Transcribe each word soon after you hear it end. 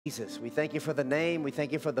Jesus, we thank you for the name. We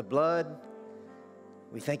thank you for the blood.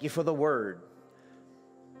 We thank you for the word.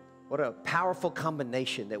 What a powerful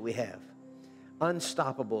combination that we have.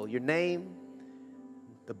 Unstoppable. Your name,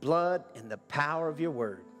 the blood, and the power of your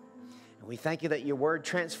word. And we thank you that your word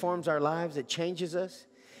transforms our lives. It changes us.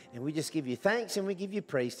 And we just give you thanks and we give you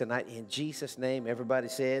praise tonight. In Jesus' name, everybody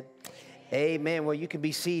said, amen. Well, you can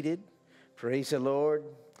be seated. Praise the Lord.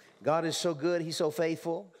 God is so good. He's so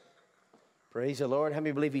faithful. Praise the Lord. How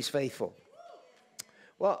many believe he's faithful?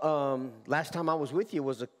 Well, last time I was with you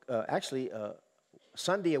was actually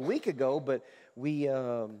Sunday a week ago, but we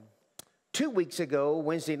 2 weeks ago,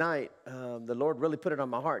 Wednesday night, the Lord really put it on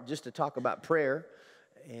my heart just to talk about prayer,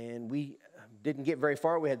 and we didn't get very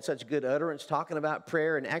far. We had such good utterance talking about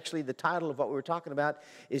prayer, and actually the title of what we were talking about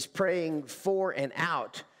is praying for and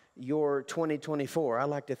out your 2024. I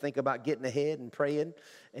like to think about getting ahead and praying,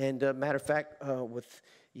 and matter of fact, with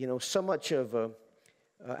so much of,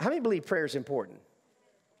 how many believe prayer is important?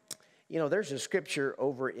 There's a scripture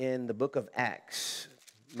over in the book of Acts.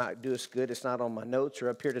 Might do us good. It's not on my notes or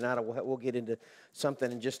up here tonight. We'll get into something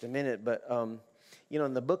in just a minute. But,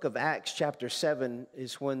 in the book of Acts, chapter 7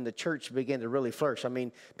 is when the church began to really flourish. I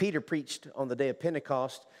mean, Peter preached on the day of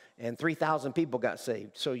Pentecost, and 3,000 people got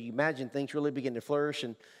saved. So you imagine things really begin to flourish.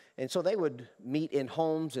 And so they would meet in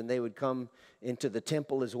homes, and they would come into the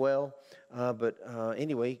temple as well.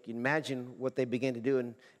 Anyway, you can imagine what they began to do,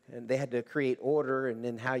 and they had to create order, and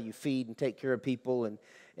then how you feed and take care of people.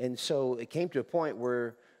 And so it came to a point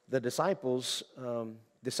where the disciples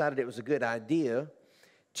decided it was a good idea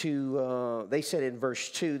to, they said in verse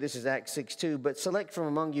 2, this is Acts 6:2, but select from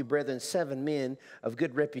among you, brethren, 7 men of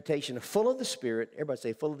good reputation, full of the Spirit, everybody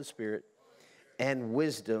say full of the Spirit, and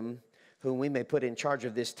wisdom, whom we may put in charge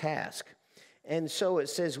of this task. And so it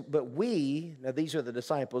says, but we, now these are the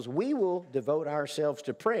disciples, we will devote ourselves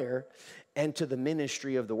to prayer and to the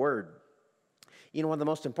ministry of the word. One of the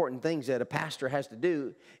most important things that a pastor has to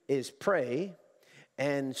do is pray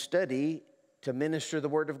and study to minister the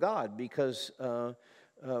word of God, because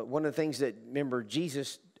one of the things that, remember,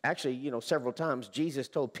 Jesus, actually, several times, Jesus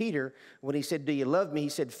told Peter when he said, do you love me? He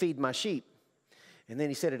said, feed my sheep. And then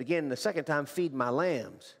he said it again the second time, feed my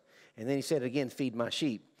lambs. And then he said again, feed my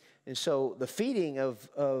sheep. And so the feeding of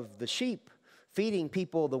the sheep, feeding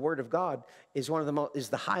people the word of God is is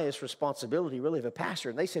the highest responsibility really of a pastor.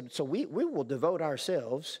 And they said, so we will devote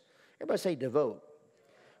ourselves, everybody say devote.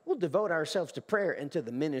 We'll devote ourselves to prayer and to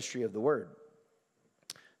the ministry of the word.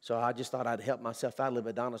 So I just thought I'd help myself out a little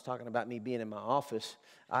bit. Donna's talking about me being in my office.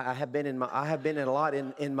 I have been in a lot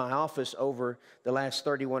in my office over the last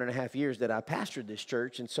 31 and a half years that I pastored this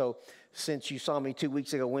church. And so since you saw me 2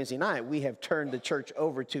 weeks ago Wednesday night, we have turned the church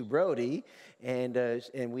over to Brody, and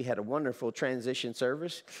we had a wonderful transition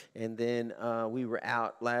service. And then we were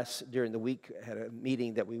out during the week, had a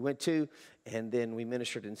meeting that we went to, and then we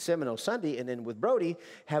ministered in Seminole Sunday. And then with Brody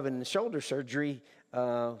having shoulder surgery,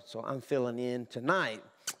 so I'm filling in tonight.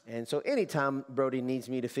 And so anytime Brody needs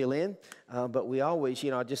me to fill in, but we always,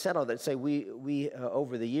 I just said all that to say we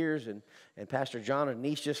over the years, and Pastor John and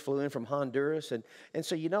niece just flew in from Honduras. And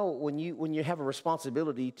so, when you have a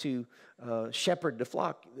responsibility to shepherd the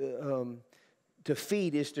flock, to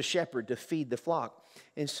feed is to shepherd, to feed the flock.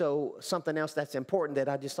 And so something else that's important that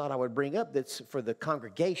I just thought I would bring up that's for the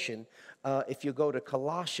congregation, if you go to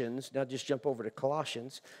Colossians, now just jump over to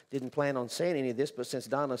Colossians. Didn't plan on saying any of this, but since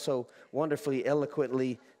Donna so wonderfully,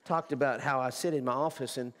 eloquently talked about how I sit in my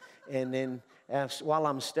office and then while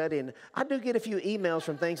I'm studying, I do get a few emails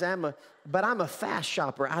from things. But I'm a fast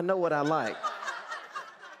shopper. I know what I like.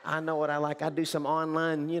 I know what I like. I do some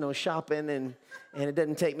online, shopping, and it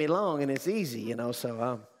doesn't take me long, and it's easy, so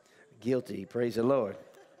I'm guilty. Praise the Lord.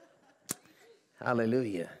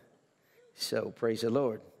 Hallelujah. So praise the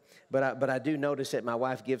Lord. But I do notice that my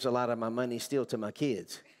wife gives a lot of my money still to my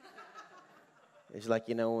kids. It's like,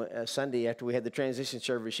 Sunday after we had the transition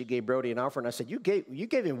service, she gave Brody an offering. I said, you gave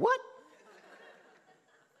him what?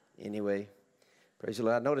 Anyway, praise the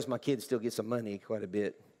Lord. I notice my kids still get some money quite a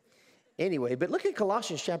bit. Anyway, but look at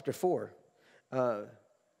Colossians chapter 4,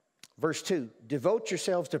 verse 2. Devote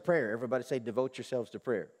yourselves to prayer. Everybody say, devote yourselves to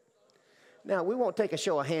prayer. Now, we won't take a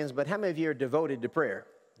show of hands, but how many of you are devoted to prayer?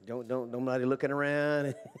 Don't nobody looking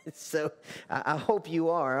around. So I hope you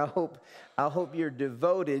are. I hope you're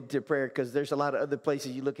devoted to prayer, because there's a lot of other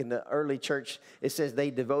places you look in the early church. It says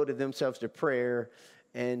they devoted themselves to prayer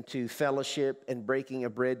and to fellowship and breaking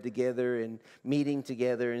of bread together and meeting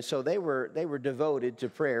together. And so they were devoted to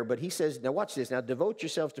prayer. But he says, now watch this. Now devote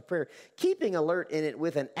yourselves to prayer, keeping alert in it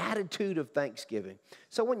with an attitude of thanksgiving.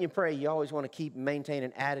 So when you pray, you always want to maintain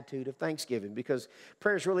an attitude of thanksgiving, because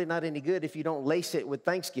prayer is really not any good if you don't lace it with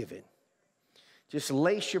thanksgiving. Just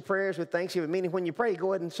lace your prayers with thanksgiving, meaning when you pray,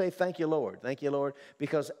 go ahead and say, thank you, Lord. Thank you, Lord.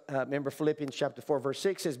 Because remember Philippians chapter 4, verse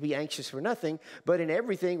 6 says, be anxious for nothing, but in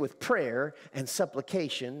everything with prayer and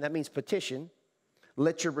supplication, that means petition,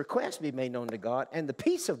 let your requests be made known to God, and the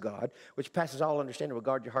peace of God, which passes all understanding, will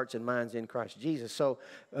guard your hearts and minds in Christ Jesus. So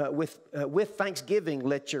with thanksgiving,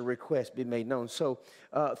 let your requests be made known. So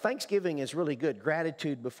thanksgiving is really good,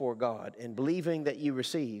 gratitude before God and believing that you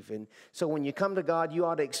receive. And so when you come to God, you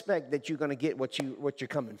ought to expect that you're going to get what you're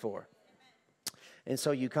coming for. And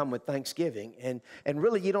so you come with thanksgiving. And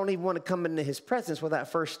really, you don't even want to come into his presence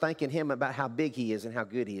without first thanking him about how big he is and how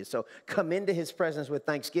good he is. So come into his presence with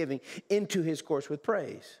thanksgiving, into his course with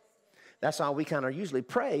praise. That's how we kind of usually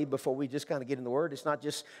pray before we just kind of get in the Word. It's not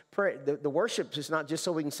just pray. The worship is not just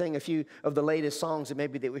so we can sing a few of the latest songs that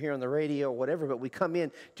maybe that we hear on the radio or whatever, but we come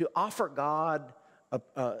in to offer God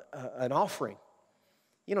an offering.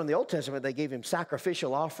 You know, in the Old Testament, they gave him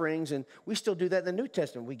sacrificial offerings, and we still do that in the New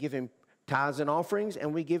Testament. We give him tithes and offerings,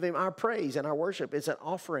 and we give him our praise and our worship. It's an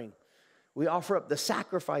offering. We offer up the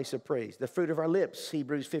sacrifice of praise, the fruit of our lips.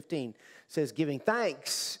 Hebrews 15 says giving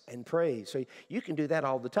thanks and praise. So you can do that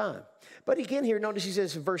all the time. But again here, notice he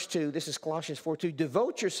says in verse 2, this is Colossians 4:2,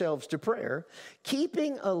 devote yourselves to prayer,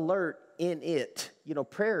 keeping alert in it. You know,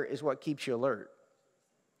 prayer is what keeps you alert.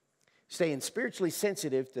 Staying spiritually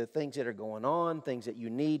sensitive to things that are going on, things that you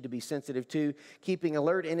need to be sensitive to, keeping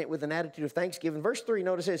alert in it with an attitude of thanksgiving. Verse 3,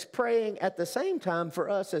 notice it says, praying at the same time for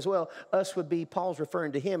us as well. Us would be, Paul's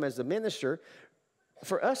referring to him as the minister,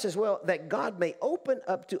 for us as well, that God may open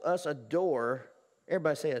up to us a door.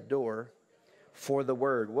 Everybody say a door for the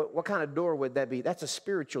word. What kind of door would that be? That's a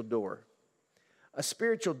spiritual door. A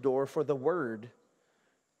spiritual door for the word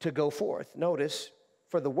to go forth. Notice,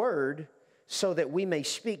 for the word, so that we may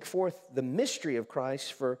speak forth the mystery of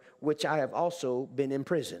Christ, for which I have also been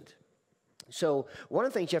imprisoned. So one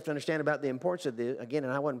of the things you have to understand about the importance of this, again,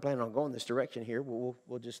 and I wasn't planning on going this direction here, we'll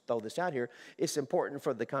just throw this out here. It's important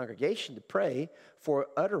for the congregation to pray for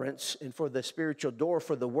utterance and for the spiritual door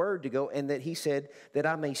for the word to go, and that he said that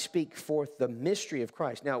I may speak forth the mystery of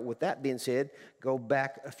Christ. Now, with that being said, go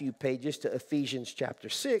back a few pages to Ephesians chapter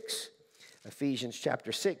 6. Ephesians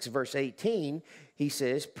chapter 6, verse 18, he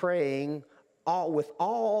says, praying with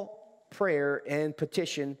all prayer and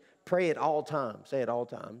petition, pray at all times. Say at all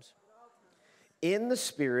times. In the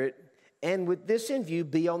Spirit, and with this in view,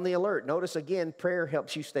 be on the alert. Notice again, prayer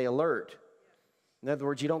helps you stay alert. In other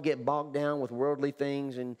words, you don't get bogged down with worldly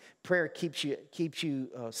things, and prayer keeps you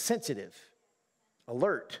sensitive,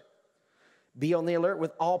 alert. Be on the alert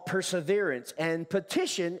with all perseverance and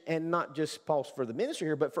petition, and not just Paul for the ministry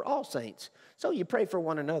here, but for all saints. So you pray for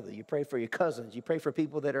one another. You pray for your cousins. You pray for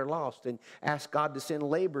people that are lost, and ask God to send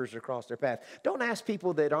laborers across their path. Don't ask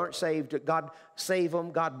people that aren't saved, God save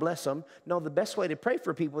them, God bless them. No, the best way to pray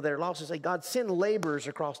for people that are lost is say, God, send laborers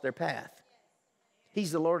across their path.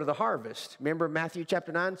 He's the Lord of the harvest. Remember Matthew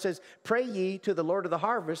chapter 9 says, pray ye to the Lord of the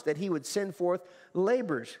harvest that he would send forth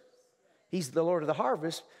laborers. He's the Lord of the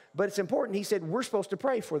harvest, but it's important. He said we're supposed to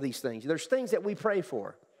pray for these things. There's things that we pray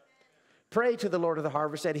for. Pray to the Lord of the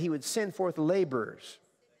harvest that he would send forth laborers.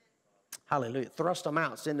 Hallelujah. Thrust them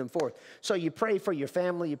out, send them forth. So you pray for your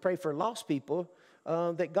family, you pray for lost people,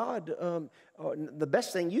 that God, the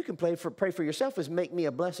best thing you can pray for yourself is make me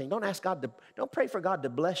a blessing. Don't pray for God to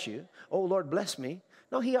bless you. Oh, Lord, bless me.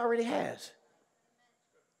 No, he already has.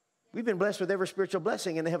 We've been blessed with every spiritual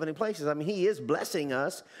blessing in the heavenly places. I mean, he is blessing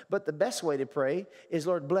us, but the best way to pray is,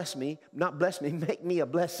 Lord, bless me, not bless me, make me a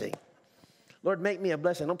blessing. Lord, make me a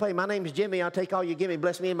blessing. Don't pray, my name is Jimmy, I'll take all you give me,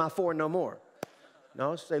 bless me and my four, no more.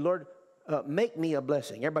 No, say, Lord, make me a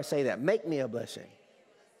blessing. Everybody say that, make me a blessing.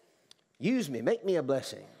 Use me, make me a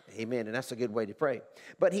blessing. Amen, and that's a good way to pray.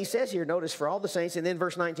 But he says here, notice, for all the saints, and then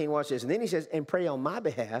verse 19, watch this. And then he says, and pray on my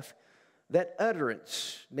behalf, that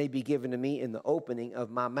utterance may be given to me in the opening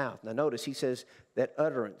of my mouth. Now notice he says that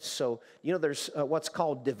utterance. So, you know, there's what's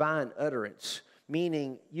called divine utterance,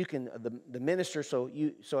 meaning you can, the minister, so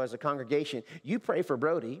as a congregation, you pray for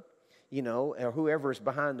Brody, you know, or whoever is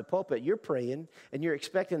behind the pulpit, you're praying, and you're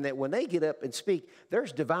expecting that when they get up and speak,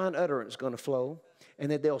 there's divine utterance going to flow, and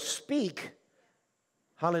that they'll speak,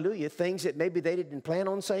 hallelujah, things that maybe they didn't plan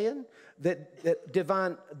on saying,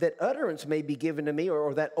 that utterance may be given to me,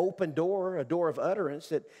 or that open door, a door of utterance,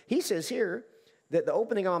 that he says here, that the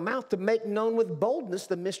opening of my mouth to make known with boldness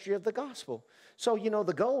the mystery of the gospel. So, you know,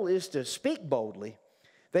 the goal is to speak boldly.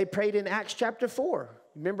 They prayed in Acts chapter 4.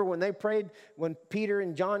 Remember when they prayed, when Peter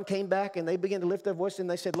and John came back and they began to lift their voice and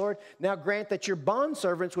they said, Lord, now grant that your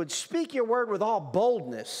bondservants would speak your word with all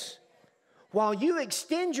boldness, while you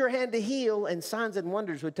extend your hand to heal, and signs and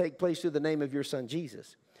wonders would take place through the name of your son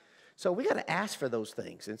Jesus. So we got to ask for those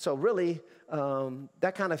things. And so really,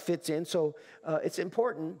 that kind of fits in. So it's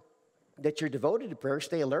important that you're devoted to prayer,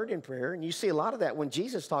 stay alert in prayer. And you see a lot of that when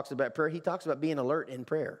Jesus talks about prayer. He talks about being alert in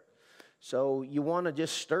prayer. So you want to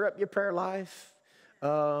just stir up your prayer life.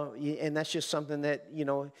 And that's just something that, you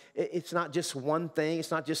know, it's not just one thing. It's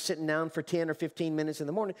not just sitting down for 10 or 15 minutes in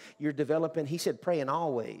the morning. You're developing, he said, praying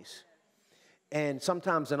always. And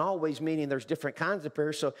sometimes and always meaning there's different kinds of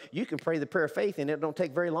prayers. So you can pray the prayer of faith, and it don't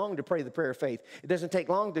take very long to pray the prayer of faith. It doesn't take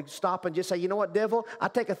long to stop and just say, you know what, devil, I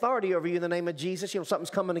take authority over you in the name of Jesus. You know, something's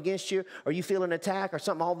coming against you, or you feel an attack, or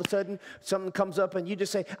something all of a sudden, something comes up, and you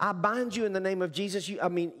just say, I bind you in the name of Jesus.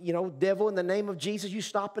 Devil, in the name of Jesus, you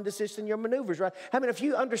stop and desist in your maneuvers, right? I mean, if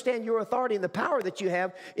you understand your authority and the power that you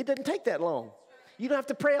have, it doesn't take that long. You don't have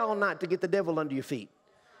to pray all night to get the devil under your feet.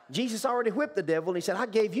 Jesus already whipped the devil, and he said, I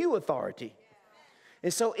gave you authority.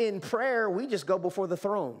 And so in prayer, we just go before the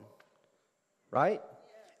throne, right?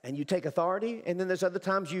 And you take authority. And then there's other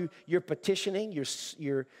times you're petitioning.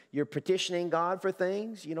 You're petitioning God for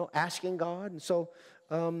things, you know, asking God. And so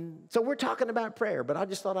we're talking about prayer. But I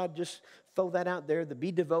just thought I'd just throw that out there, to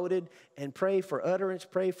be devoted and pray for utterance.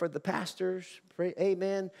 Pray for the pastors. Pray,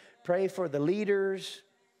 amen. Pray for the leaders.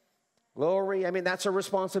 Glory. I mean, that's a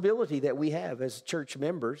responsibility that we have as church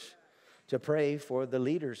members, to pray for the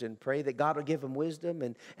leaders and pray that God will give them wisdom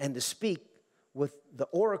and to speak with the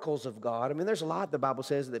oracles of God. I mean, there's a lot the Bible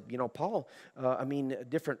says that, you know, Paul,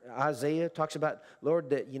 Isaiah talks about,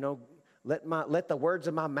 Lord, that, you know, let the words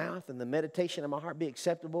of my mouth and the meditation of my heart be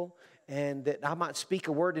acceptable, and that I might speak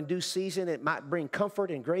a word in due season. It might bring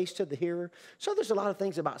comfort and grace to the hearer. So there's a lot of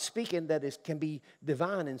things about speaking that can be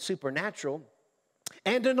divine and supernatural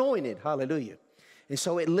and anointed. Hallelujah. And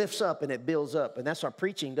so it lifts up and it builds up. And that's what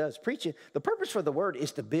preaching does. Preaching, the purpose for the word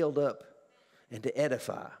is to build up and to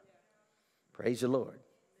edify. Praise the Lord.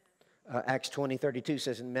 Acts 20:32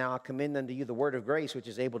 says, and now I commend unto you the word of grace, which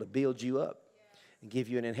is able to build you up and give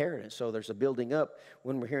you an inheritance. So there's a building up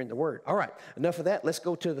when we're hearing the word. All right, enough of that. Let's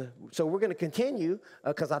go to so we're going to continue,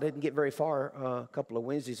 because I didn't get very far a couple of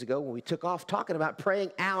Wednesdays ago when we took off talking about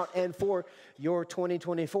praying out and for your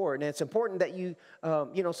 2024. And it's important that you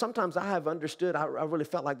sometimes I have understood, I really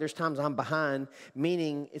felt like there's times I'm behind,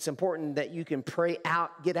 meaning it's important that you can pray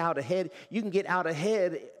out, get out ahead. You can get out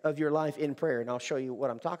ahead of your life in prayer, and I'll show you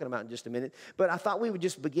what I'm talking about in just a minute. But I thought we would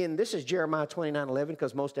just begin. This is Jeremiah 29:11,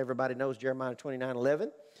 because most everybody knows Jeremiah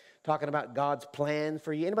 29:11, talking about God's plan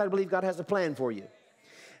for you. Anybody believe God has a plan for you?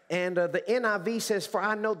 And the NIV says, for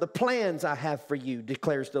I know the plans I have for you,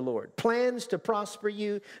 declares the Lord. Plans to prosper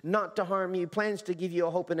you, not to harm you. Plans to give you a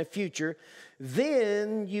hope and a future.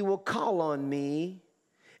 Then you will call on me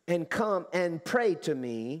and come and pray to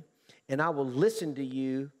me, and I will listen to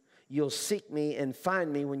you. You'll seek me and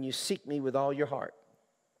find me when you seek me with all your heart.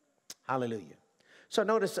 Hallelujah. So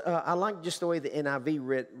notice, I like just the way the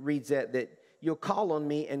NIV reads that you'll call on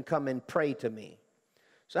me and come and pray to me.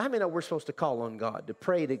 So how many know we're supposed to call on God, to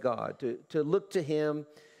pray to God, to look to him?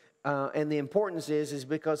 And the importance is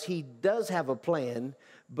because he does have a plan,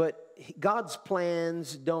 but God's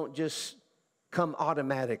plans don't just come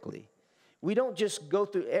automatically. We don't just go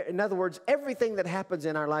through, in other words, everything that happens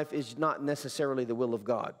in our life is not necessarily the will of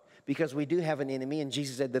God, because we do have an enemy, and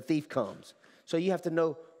Jesus said the thief comes. So you have to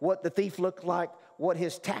know what the thief looked like, what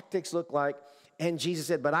his tactics look like. And Jesus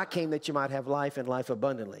said, but I came that you might have life and life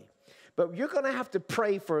abundantly. But you're going to have to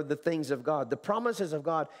pray for the things of God. The promises of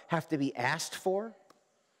God have to be asked for.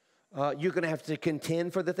 You're going to have to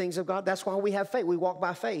contend for the things of God. That's why we have faith. We walk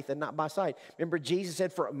by faith and not by sight. Remember, Jesus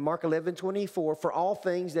said for Mark 11:24, for all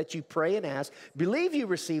things that you pray and ask, believe you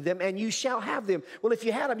receive them and you shall have them. Well, if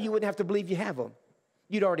you had them, you wouldn't have to believe you have them.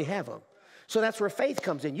 You'd already have them. So that's where faith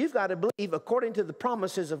comes in. You've got to believe according to the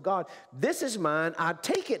promises of God. This is mine. I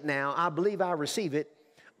take it now. I believe I receive it.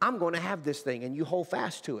 I'm going to have this thing. And you hold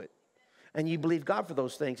fast to it. And you believe God for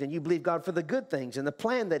those things. And you believe God for the good things and the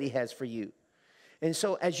plan that he has for you. And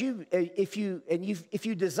so if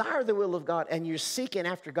you desire the will of God and you're seeking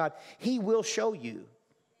after God, he will show you.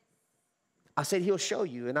 I said he'll show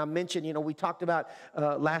you. And I mentioned, we talked about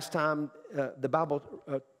last time the Bible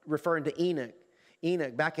referring to Enoch.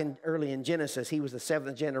 Enoch, back early in Genesis, he was the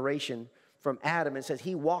seventh generation from Adam. It says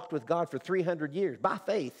he walked with God for 300 years by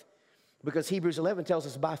faith, because Hebrews 11 tells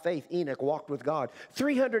us by faith Enoch walked with God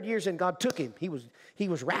 300 years, and God took him. He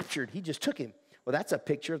was raptured. He just took him. Well, that's a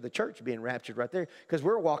picture of the church being raptured right there, because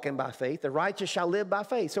we're walking by faith. The righteous shall live by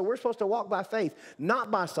faith. So we're supposed to walk by faith,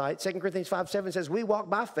 not by sight. 2 Corinthians 5:7 says we walk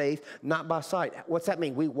by faith, not by sight. What's that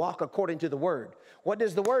mean? We walk according to the word. What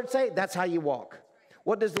does the word say? That's how you walk.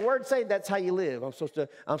 What does the word say? That's how you live. I'm supposed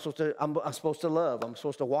to love. I'm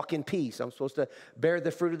supposed to walk in peace. I'm supposed to bear the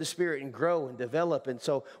fruit of the Spirit and grow and develop. And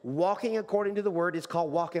so walking according to the word is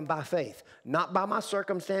called walking by faith, not by my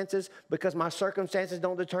circumstances, because my circumstances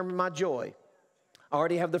don't determine my joy. I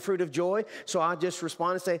already have the fruit of joy, so I just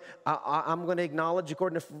respond and say, I'm going to acknowledge,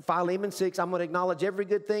 according to Philemon 6, I'm going to acknowledge every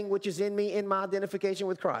good thing which is in me in my identification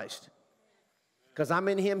with Christ. Because I'm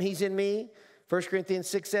in him, he's in me. 1 Corinthians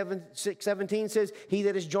 6:17 says, he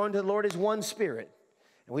that is joined to the Lord is one spirit.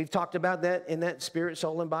 And we've talked about that in that spirit,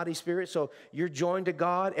 soul, and body spirit. So you're joined to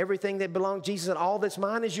God. Everything that belongs, Jesus said, all that's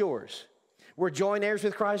mine is yours. We're joint heirs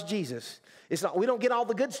with Christ Jesus. It's not, we don't get all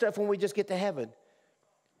the good stuff when we just get to heaven.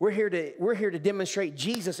 We're here to demonstrate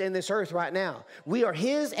Jesus in this earth right now. We are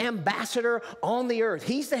his ambassador on the earth.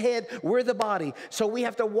 He's the head, we're the body. So we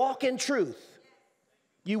have to walk in truth.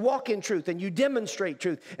 You walk in truth and you demonstrate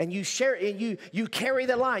truth and you share and you carry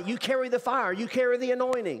the light, you carry the fire, you carry the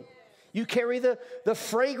anointing, you carry the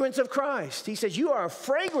fragrance of Christ. He says you are a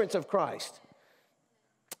fragrance of Christ.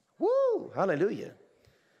 Woo, hallelujah.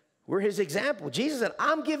 We're his example. Jesus said,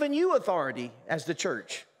 I'm giving you authority as the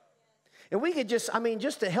church. And we could just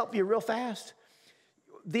to help you real fast,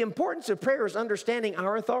 the importance of prayer is understanding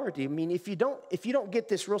our authority. I mean, if you don't get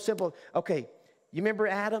this real simple, okay, you remember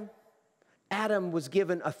Adam? Adam was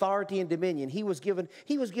given authority and dominion. He was given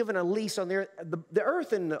a lease on the earth. The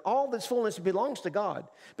earth and all this fullness belongs to God.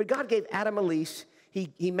 But God gave Adam a lease.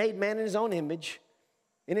 He made man in his own image.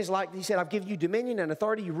 In his likeness, he said, I've given you dominion and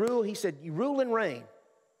authority. You rule. He said, you rule and reign.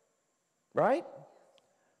 Right?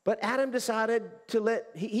 But Adam decided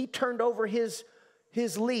he turned over his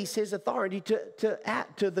lease, his authority to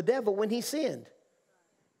the devil when he sinned.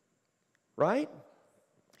 Right?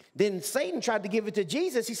 Then Satan tried to give it to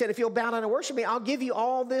Jesus. He said, if you'll bow down and worship me, I'll give you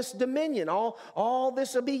all this dominion. All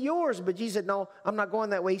this will be yours. But Jesus said, no, I'm not going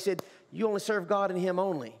that way. He said, you only serve God and him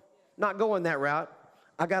only. Not going that route.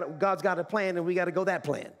 God's got a plan, and we got to go that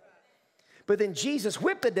plan. But then Jesus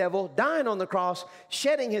whipped the devil, dying on the cross,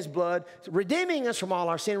 shedding his blood, redeeming us from all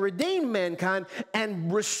our sin, redeemed mankind,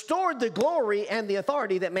 and restored the glory and the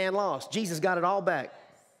authority that man lost. Jesus got it all back.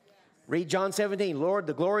 Read John 17. Lord,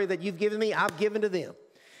 the glory that you've given me, I've given to them.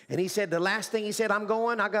 And he said, the last thing he said, I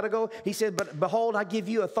got to go. He said, but behold, I give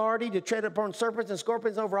you authority to tread upon serpents and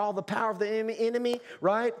scorpions over all the power of the enemy,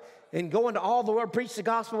 right? And go into all the world, preach the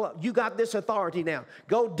gospel. You got this authority now.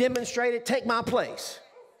 Go demonstrate it, take my place.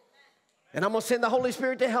 And I'm going to send the Holy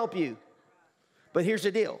Spirit to help you. But here's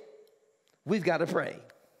the deal. We've got to pray.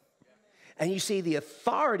 And you see, the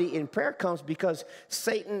authority in prayer comes because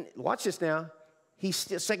Satan, watch this now, 2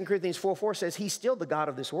 Corinthians 4:4 says he's still the god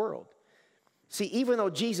of this world. See, even though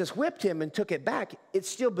Jesus whipped him and took it back, it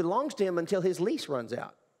still belongs to him until his lease runs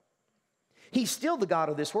out. He's still the god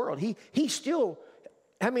of this world. He's still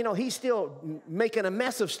making a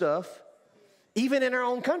mess of stuff, even in our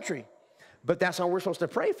own country. But that's how we're supposed to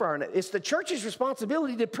pray for our nation. It's the church's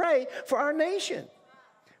responsibility to pray for our nation.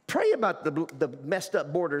 Pray about the messed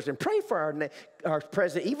up borders and pray for our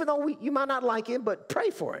president, even though you might not like him, but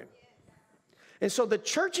pray for him. And so the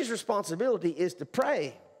church's responsibility is to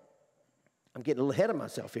pray. I'm getting a little ahead of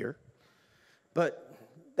myself here, but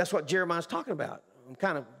that's what Jeremiah's talking about. I'm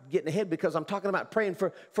kind of getting ahead because I'm talking about praying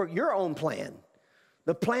for your own plan.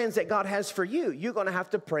 The plans that God has for you, you're going to have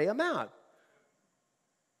to pray them out.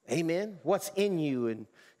 Amen. What's in you,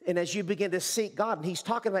 and as you begin to seek God, and he's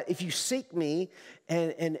talking about if you seek me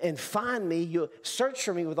and find me, you search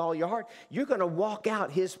for me with all your heart, you're going to walk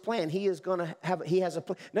out his plan. He has a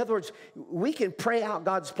plan. In other words, we can pray out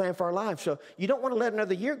God's plan for our life. So you don't want to let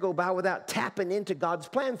another year go by without tapping into God's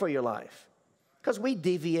plan for your life. Because we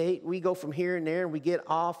deviate, we go from here and there, and we get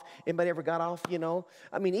off. Anybody ever got off,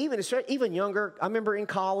 I mean, even younger, I remember in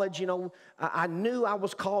college, I knew I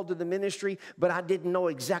was called to the ministry, but I didn't know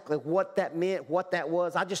exactly what that meant, what that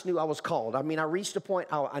was. I just knew I was called. I mean, I reached a point,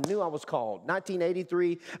 I knew I was called.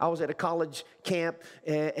 1983, I was at a college camp,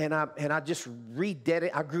 and I just rededicated.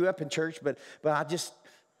 I grew up in church, but I just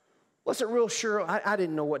wasn't real sure. I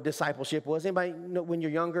didn't know what discipleship was. Anybody know when you're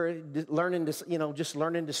younger, learning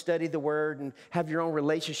to study the word and have your own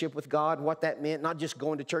relationship with God and what that meant, not just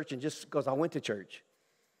going to church and just because I went to church,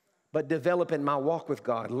 but developing my walk with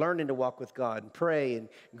God, learning to walk with God and pray and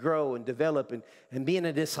grow and develop and being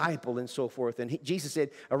a disciple and so forth. And Jesus said,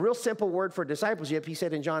 a real simple word for discipleship, he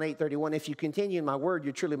said in John 8:31, if you continue in my word,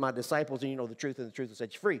 you're truly my disciples and you know the truth and the truth will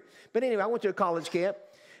set you free. But anyway, I went to a college camp,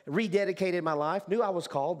 rededicated my life, knew I was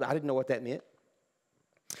called, but I didn't know what that meant.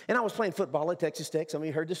 And I was playing football at Texas Tech. Some of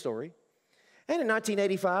you heard the story. And in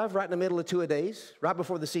 1985, right in the middle of two-a-days, right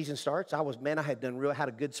before the season starts, I had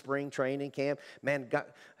a good spring training camp. Man,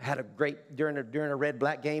 had a great, during a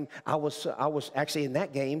red-black game, I was actually in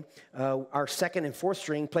that game, our second and fourth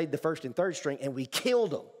string played the first and third string, and we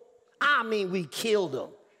killed them. I mean, we killed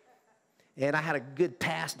them. And I had a good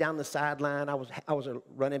pass down the sideline. I was a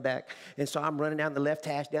running back. And so I'm running down the left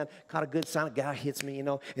hash down, caught a good sign. Guy hits me,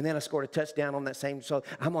 And then I scored a touchdown on that same. So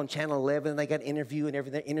I'm on Channel 11, and they got an interview and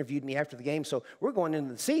everything. They interviewed me after the game. So we're going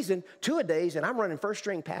into the season, two-a-days, and I'm running first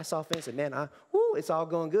string pass offense. And man, it's all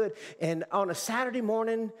going good. And on a Saturday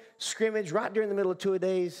morning scrimmage, right during the middle of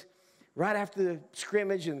two-a-days, right after the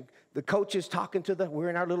scrimmage, and the coaches talking we're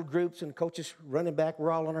in our little groups, and coaches running back, we're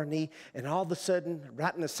all on our knee, and all of a sudden,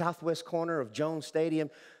 right in the southwest corner of Jones Stadium,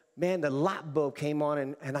 man, the light bulb came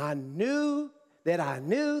on, and I knew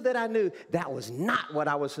that was not what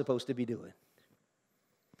I was supposed to be doing.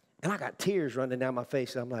 And I got tears running down my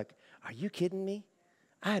face, and I'm like, are you kidding me?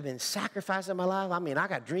 I have been sacrificing my life. I mean, I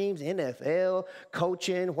got dreams, NFL,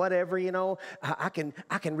 coaching, whatever, I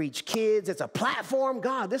can reach kids. It's a platform.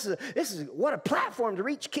 God, this is what a platform to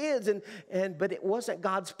reach kids. But it wasn't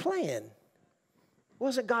God's plan. It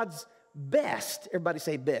wasn't God's best. Everybody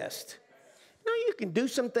say best. You can do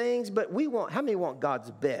some things, but how many want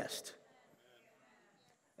God's best?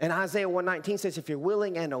 And Isaiah 1:19 says, if you're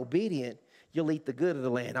willing and obedient, you'll eat the good of the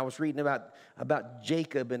land. I was reading about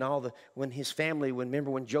Jacob and when his family,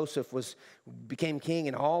 remember when Joseph became king,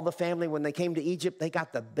 and all the family, when they came to Egypt, they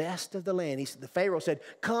got the best of the land. The Pharaoh said,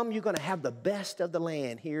 come, you're going to have the best of the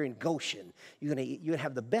land here in Goshen. You're going to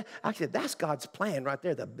have the best. I said, that's God's plan right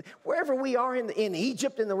there. Wherever we are in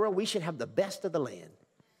Egypt, in the world, we should have the best of the land.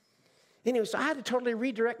 Anyway, so I had to totally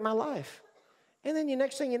redirect my life. And then the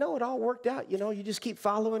next thing you know, it all worked out. You just keep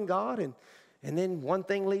following God, and then one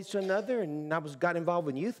thing leads to another, and I got involved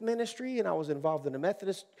in youth ministry, and I was involved in a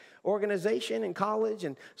Methodist organization in college,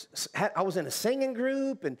 and I was in a singing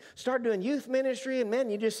group, and started doing youth ministry, and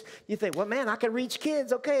man, you think, well, man, I can reach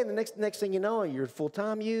kids, okay, and the next thing you know, you're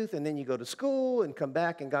full-time youth, and then you go to school and come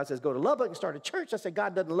back, and God says, go to Lubbock and start a church. I said,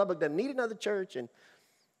 Lubbock doesn't need another church,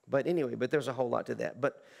 but there's a whole lot to that.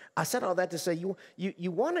 But I said all that to say,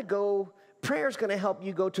 you want to go, prayer's going to help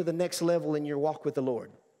you go to the next level in your walk with the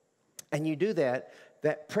Lord. And you do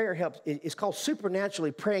that prayer helps. It's called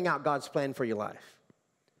supernaturally praying out God's plan for your life.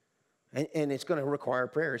 And it's going to require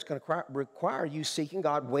prayer. It's going to require you seeking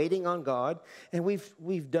God, waiting on God. And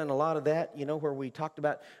we've done a lot of that, where we talked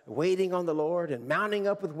about waiting on the Lord and mounting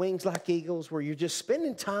up with wings like eagles, where you're just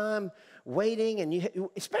spending time waiting. And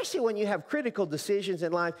especially when you have critical decisions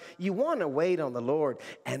in life, you want to wait on the Lord.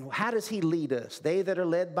 And how does he lead us? They that are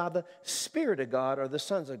led by the Spirit of God are the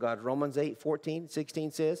sons of God. Romans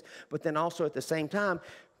 8:14-16 says. But then also at the same time,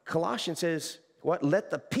 Colossians says, what? Let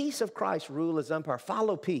the peace of Christ rule as umpire.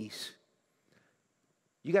 Follow peace.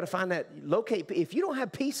 You got to find if you don't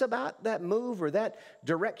have peace about that move or that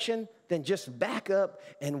direction, then just back up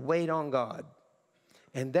and wait on God.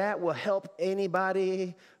 And that will help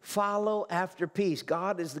anybody follow after peace.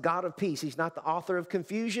 God is the God of peace. He's not the author of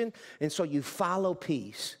confusion. And so you follow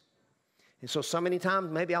peace. And so many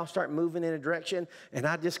times, maybe I'll start moving in a direction and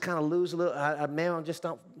I just kind of lose a little, I just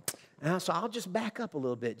don't. So I'll just back up a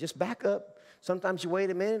little bit. Just back up. Sometimes you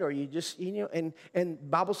wait a minute, or you just,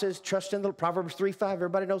 and Bible says trust in the, Proverbs 3:5,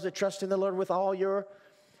 everybody knows that trust in the Lord with all your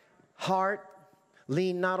heart.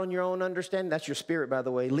 Lean not on your own understanding. That's your spirit, by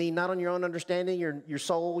the way. Lean not on your own understanding, your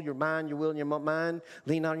soul, your mind, your will, and your mind.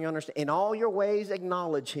 Lean not on your own understanding. In all your ways,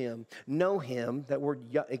 acknowledge him. Know him. That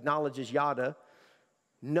word acknowledge is yada.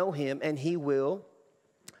 Know him, and he will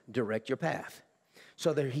direct your path.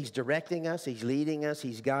 So he's directing us, he's leading us,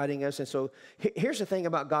 he's guiding us. And so here's the thing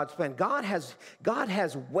about God's plan. God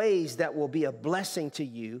has ways that will be a blessing to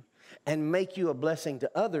you and make you a blessing to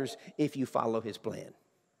others if you follow his plan.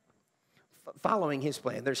 Following his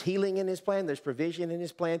plan. There's healing in his plan. There's provision in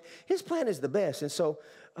his plan. His plan is the best. And so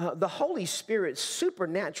the Holy Spirit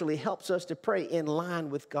supernaturally helps us to pray in line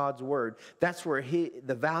with God's word. That's where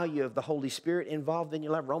the value of the Holy Spirit involved in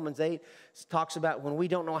your life. Romans 8 talks about when we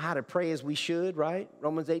don't know how to pray as we should, right?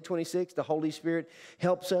 Romans 8:26, the Holy Spirit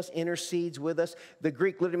helps us, intercedes with us. The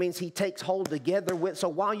Greek literally means he takes hold together with. So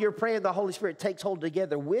while you're praying, the Holy Spirit takes hold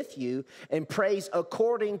together with you and prays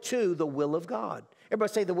according to the will of God.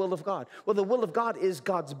 Everybody say the will of God. Well, the will of God is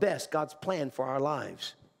God's best, God's plan for our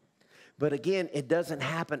lives. But again, it doesn't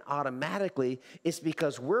happen automatically. It's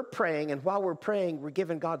because we're praying, and while we're praying, we're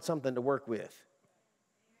giving God something to work with.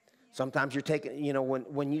 Sometimes you're taking,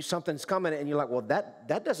 when something's coming and you're like, well,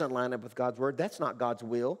 that doesn't line up with God's word. That's not God's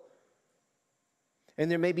will. And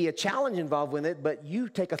there may be a challenge involved with it, but you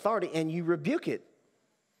take authority and you rebuke it.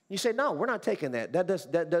 You say, no, we're not taking that.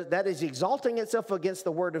 That is exalting itself against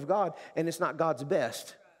the word of God, and it's not God's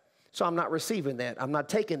best. So I'm not receiving that. I'm not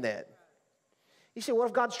taking that. You say, well,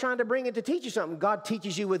 if God's trying to bring it to teach you something, God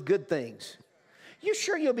teaches you with good things. You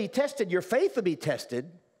sure you'll be tested? Your faith will be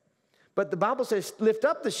tested. But the Bible says, lift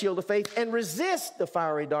up the shield of faith and resist the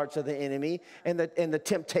fiery darts of the enemy and the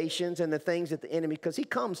temptations and the things that the enemy, because he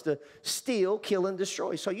comes to steal, kill, and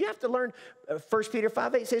destroy. So you have to learn, 1 Peter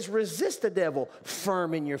 5:8 says, resist the devil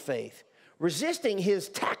firm in your faith. Resisting his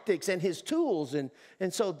tactics and his tools. And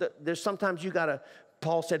so there's sometimes you got to,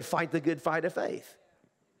 Paul said, fight the good fight of faith.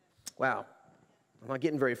 Wow. I'm not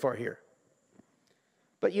getting very far here.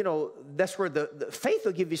 But, you know, that's where the faith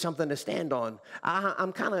will give you something to stand on. I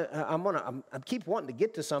keep wanting to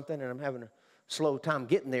get to something, and I'm having a slow time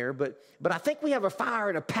getting there. But I think we have a fire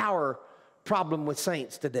and a power problem with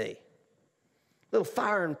saints today. Little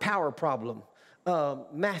fire and power problem.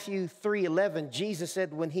 Matthew 3:11, Jesus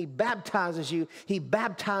said when he baptizes you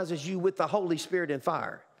with the Holy Spirit and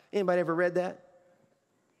fire. Anybody ever read that?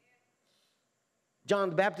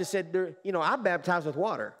 John the Baptist said, you know, I baptize with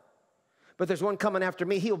water. But there's one coming after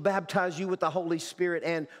me. He'll baptize you with the Holy Spirit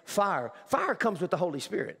and fire. Fire comes with the Holy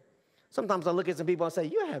Spirit. Sometimes I look at some people and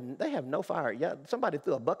say, they have no fire. Yeah, somebody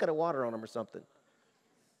threw a bucket of water on them or something.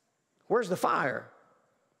 Where's the fire?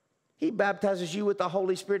 He baptizes you with the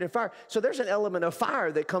Holy Spirit and fire. So there's an element of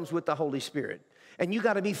fire that comes with the Holy Spirit. And you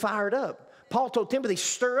got to be fired up. Paul told Timothy,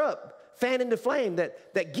 stir up, fan into flame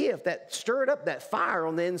that gift, stir it up, that fire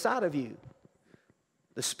on the inside of you.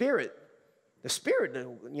 The Spirit,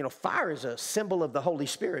 you know, fire is a symbol of the Holy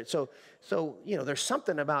Spirit. So you know, there's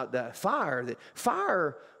something about the fire that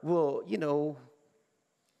fire will, you know,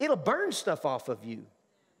 it'll burn stuff off of you.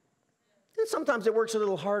 And sometimes it works a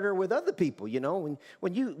little harder with other people, you know.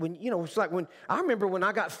 When you know, it's like when I remember when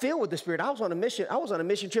I got filled with the Spirit, I was on a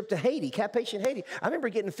mission trip to Haiti, Cap-Haitian Haiti. I remember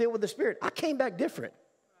getting filled with the Spirit. I came back different.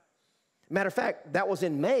 Matter of fact, that was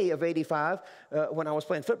in May of '85 when I was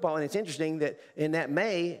playing football, and it's interesting that in that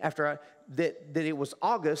May, after that it was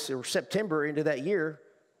August or September into that year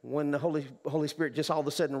when the Holy Spirit just all of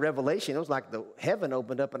a sudden revelation, it was like the heaven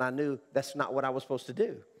opened up, and I knew that's not what I was supposed to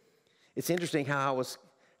do. It's interesting how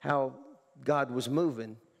God was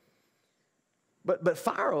moving, but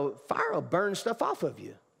fire will burn stuff off of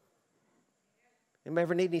you. Anybody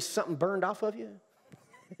ever need something burned off of you?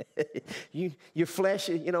 Your flesh,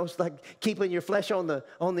 you know, it's like keeping your flesh on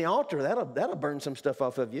the altar. That'll burn some stuff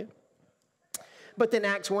off of you. But then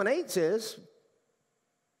Acts 1:8 says,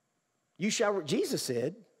 Jesus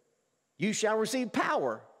said, you shall receive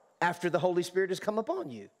power after the Holy Spirit has come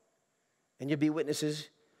upon you. And you'll be witnesses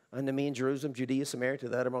unto me in Jerusalem, Judea, Samaria, to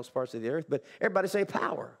the uttermost parts of the earth. But everybody say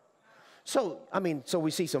power. So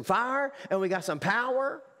we see some fire and we got some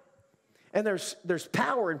power. And there's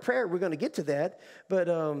power in prayer. We're going to get to that. But,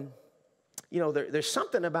 you know, there's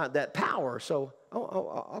something about that power. So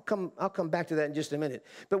I'll come back to that in just a minute.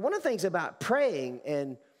 But one of the things about praying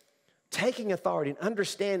and taking authority and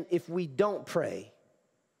understand if we don't pray,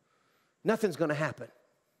 nothing's going to happen.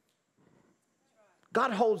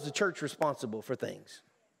 God holds the church responsible for things.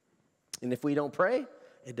 And if we don't pray,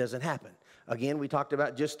 it doesn't happen. Again, we talked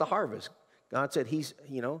about just the harvest. God said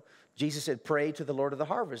Jesus said, pray to the Lord of the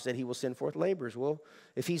harvest that he will send forth laborers. Well,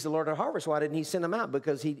 if he's the Lord of the harvest, why didn't he send them out?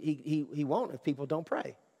 Because he won't if people don't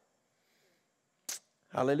pray.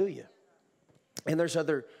 Hallelujah. And there's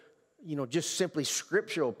other, you know, just simply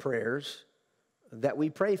scriptural prayers that we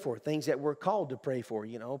pray for, things that we're called to pray for,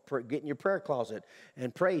 you know. Get in your prayer closet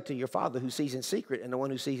and pray to your Father who sees in secret, and the one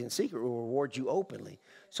who sees in secret will reward you openly.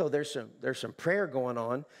 So there's some prayer going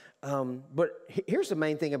on. But here's the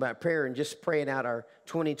main thing about prayer and just praying out our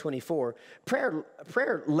 2024.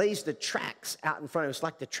 Prayer lays the tracks out in front of us,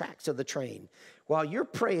 like the tracks of the train. While you're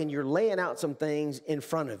praying, you're laying out some things in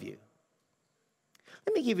front of you.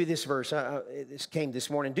 Let me give you this verse. This came this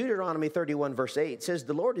morning. Deuteronomy 31, verse 8. It says,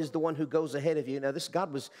 the Lord is the one who goes ahead of you. Now, this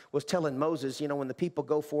God was telling Moses, you know, when the people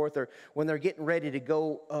go forth or when they're getting ready to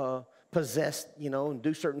go possess, you know, and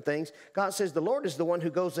do certain things. God says, the Lord is the one who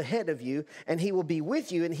goes ahead of you, and he will be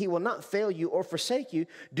with you, and he will not fail you or forsake you.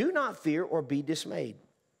 Do not fear or be dismayed.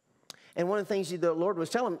 And one of the things the Lord was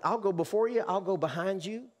telling him, I'll go before you, I'll go behind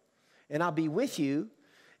you, and I'll be with you.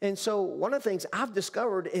 And so one of the things I've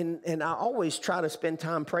discovered, and I always try to spend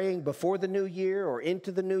time praying before the new year or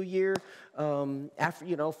into the new year, after,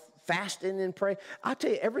 you know, fasting and praying. I'll tell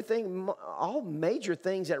you, everything, all major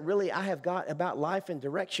things that really I have got about life and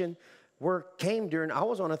direction came during, I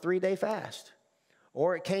was on a 3-day fast,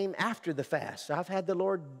 or it came after the fast. I've had the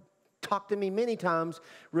Lord talk to me many times,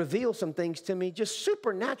 reveal some things to me just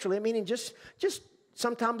supernaturally, meaning just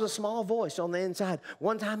sometimes a small voice on the inside.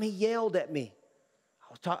 One time he yelled at me.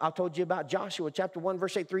 I told you about Joshua chapter 1,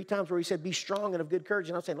 verse 8 3 times where he said, be strong and of good courage.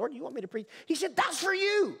 And I was saying, Lord, you want me to preach? He said, that's for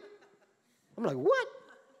you. I'm like, what?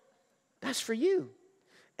 That's for you.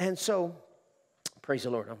 And so, praise the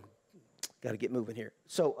Lord. I'm got to get moving here.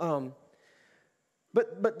 So,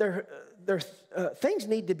 but there things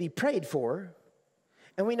need to be prayed for.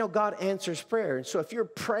 And we know God answers prayer. And so if you're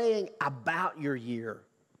praying about your year,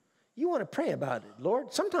 you want to pray about it.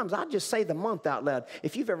 Lord, sometimes I just say the month out loud.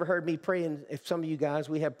 If you've ever heard me praying, if some of you guys,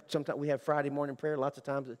 sometimes we have Friday morning prayer, lots of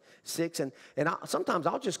times at 6. And sometimes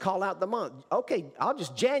I'll just call out the month. Okay, I'll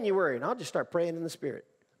just January, and I'll just start praying in the Spirit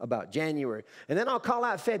about January. And then I'll call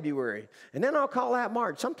out February. And then I'll call out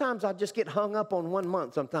March. Sometimes I just get hung up on one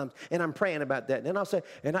month sometimes, and I'm praying about that. And then I'll say,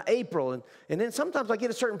 April. And then sometimes I get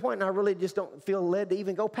a certain point, and I really just don't feel led to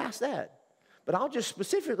even go past that. But I'll just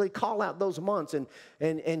specifically call out those months,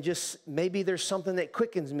 and just maybe there's something that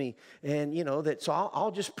quickens me. And, so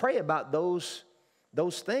I'll just pray about those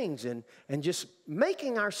things and just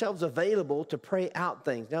making ourselves available to pray out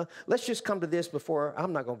things. Now, let's just come to this before,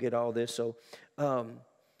 I'm not going to get all this. So,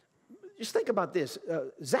 just think about this.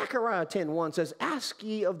 Zechariah 10:1 says, ask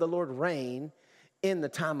ye of the Lord rain in the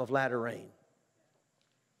time of latter rain.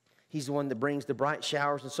 He's the one that brings the bright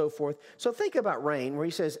showers and so forth. So think about rain, where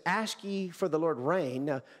he says, ask ye for the Lord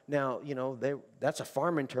rain. Now that's a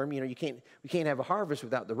farming term. We can't have a harvest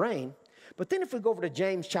without the rain. But then if we go over to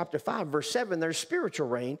James chapter 5, verse 7, there's spiritual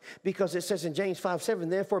rain, because it says in James 5:7,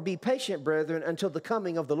 therefore be patient, brethren, until the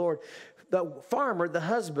coming of the Lord. The farmer, the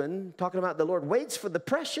husband, talking about the Lord, waits for the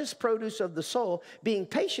precious produce of the soul, being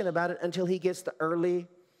patient about it until he gets the early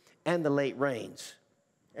and the late rains.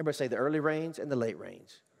 Everybody say the early rains and the late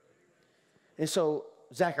rains. And so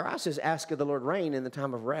Zechariah says, ask of the Lord rain in the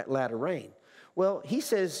time of latter rain. Well, he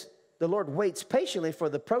says the Lord waits patiently for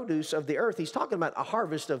the produce of the earth. He's talking about a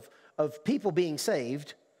harvest of people being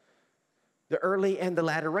saved, the early and the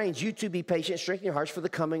latter rains. You too be patient, strengthen your hearts, for the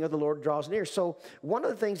coming of the Lord draws near. So one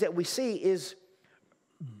of the things that we see is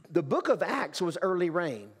the book of Acts was early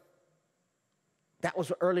rain. That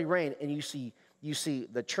was early rain. And you see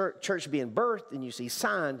the church being birthed, and you see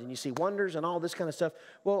signs, and you see wonders and all this kind of stuff.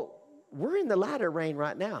 Well, we're in the latter rain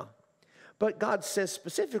right now. But God says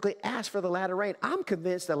specifically, ask for the latter rain. I'm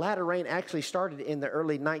convinced the latter rain actually started in the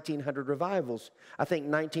early 1900 revivals. I think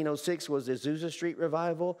 1906 was the Azusa Street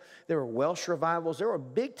revival. There were Welsh revivals. There were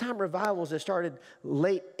big-time revivals that started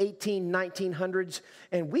late 1900s.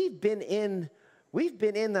 And we've been in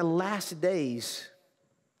the last days.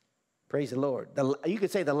 Praise the Lord. You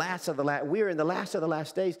could say the last of the last. We're in the last of the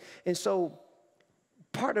last days. And so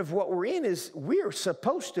part of what we're in is we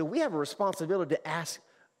have a responsibility to ask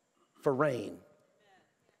for rain.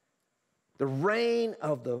 The rain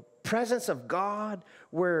of the presence of God,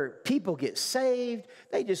 where people get saved.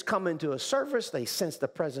 They just come into a service, they sense the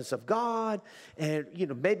presence of God, and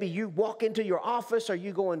maybe you walk into your office or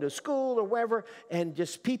you go into school or wherever, and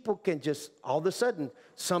just people can just all of a sudden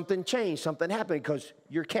something change, something happen because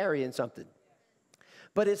you're carrying something.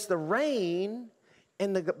 But it's the rain,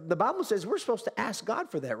 and the Bible says we're supposed to ask God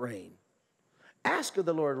for that rain. Ask of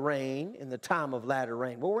the Lord rain in the time of latter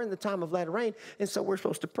rain. Well, we're in the time of latter rain, and so we're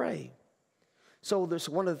supposed to pray. So there's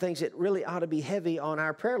one of the things that really ought to be heavy on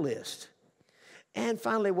our prayer list. And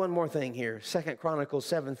finally, one more thing here, 2 Chronicles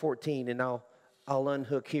 7:14, and I'll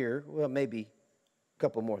unhook here. Well, maybe a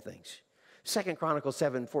couple more things. 2 Chronicles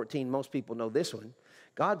 7:14, most people know this one.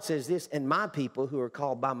 God says this, and my people who are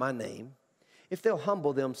called by my name, if they'll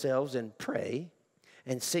humble themselves and pray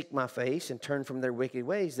and seek my face and turn from their wicked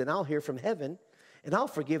ways, then I'll hear from heaven, and I'll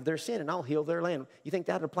forgive their sin, and I'll heal their land. You think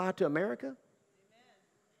that would apply to America? Amen.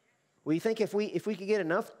 Well, you think if we could get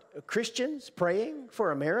enough Christians praying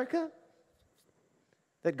for America,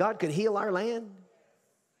 that God could heal our land?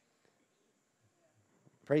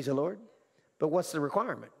 Praise the Lord. But what's the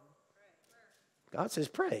requirement? God says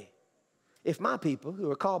pray. If my people who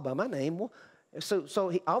are called by my name will.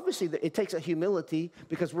 So obviously it takes a humility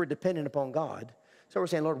because we're dependent upon God. So we're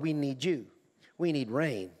saying, Lord, we need you. We need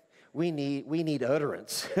rain. We need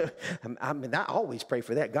utterance. I always pray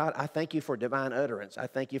for that. God, I thank you for divine utterance. I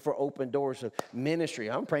thank you for open doors of ministry.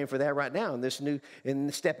 I'm praying for that right now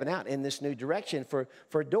in stepping out in this new direction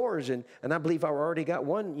for doors. And I believe I've already got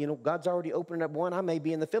one. God's already opened up one. I may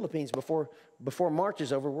be in the Philippines before March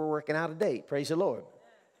is over. We're working out a date. Praise the Lord.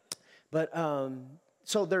 But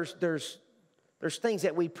so there's things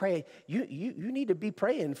that we pray. You need to be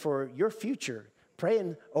praying for your future,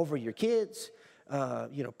 praying over your kids,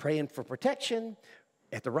 praying for protection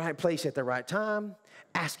at the right place at the right time,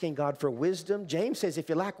 asking God for wisdom. James says if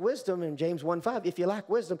you lack wisdom, in James 1:5, if you lack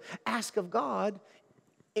wisdom, ask of God,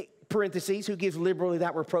 parentheses, who gives liberally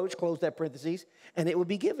that reproach, close that parentheses, and it will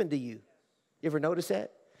be given to you. You ever notice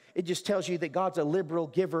that? It just tells you that God's a liberal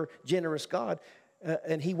giver, generous God,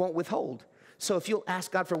 and he won't withhold. So if you'll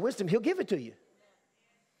ask God for wisdom, he'll give it to you.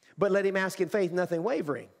 But let him ask in faith, nothing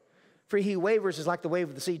wavering. For he who wavers is like the wave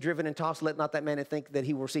of the sea, driven and tossed. Let not that man think that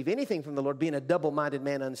he will receive anything from the Lord, being a double-minded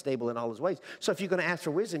man, unstable in all his ways. So if you're going to ask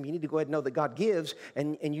for wisdom, you need to go ahead and know that God gives,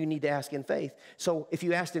 and you need to ask in faith. So if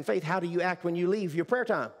you ask in faith, how do you act when you leave your prayer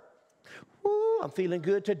time? Ooh, I'm feeling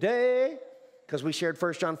good today. Because we shared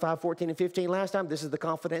 1 John 5, 14 and 15 last time. This is the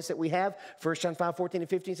confidence that we have. 1 John 5, 14 and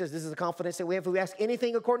 15 says this is the confidence that we have. If we ask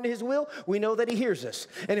anything according to his will, we know that he hears us.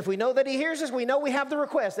 And if we know that he hears us, we know we have the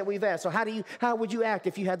request that we've asked. So how would you act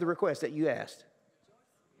if you had the request that you asked?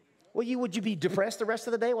 Well, would you be depressed the rest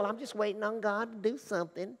of the day? Well, I'm just waiting on God to do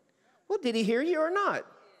something. Well, did he hear you or not?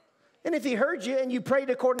 And if he heard you and you prayed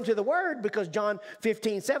according to the word, because John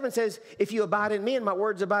 15, 7 says, if you abide in me and my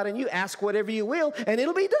words abide in you, ask whatever you will, and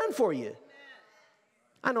it'll be done for you.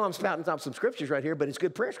 I know I'm spouting off some scriptures right here, but it's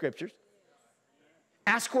good prayer scriptures.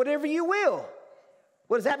 Ask whatever you will.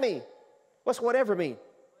 What does that mean? What's whatever mean?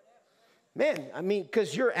 Man, I mean,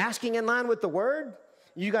 because you're asking in line with the word.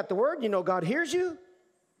 You got the word. You know God hears you.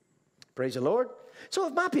 Praise the Lord. So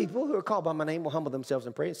if my people who are called by my name will humble themselves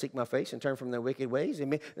and pray and seek my face and turn from their wicked ways.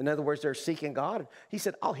 In other words, they're seeking God. He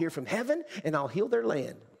said, I'll hear from heaven and I'll heal their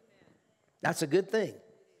land. That's a good thing.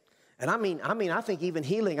 And I think even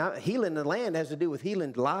healing the land has to do with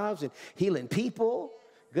healing lives and healing people,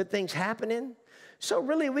 good things happening. So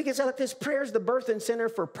really we can say like this, prayer is the birthing center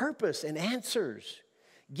for purpose and answers,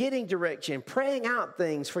 getting direction, praying out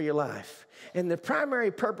things for your life. And the primary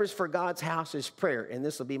purpose for God's house is prayer. And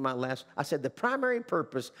this will be my last. I said the primary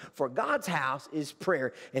purpose for God's house is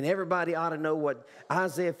prayer. And everybody ought to know what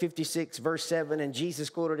Isaiah 56 verse 7 and Jesus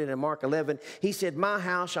quoted it in Mark 11. He said, my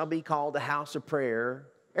house shall be called a house of prayer.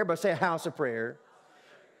 Everybody say a house of prayer.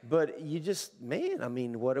 But you just, man, I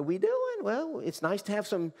mean, what are we doing? Well, it's nice to have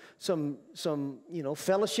some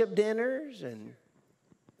fellowship dinners and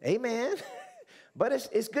amen. But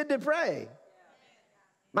it's good to pray.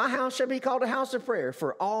 My house shall be called a house of prayer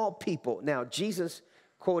for all people. Now, Jesus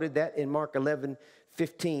quoted that in Mark 11,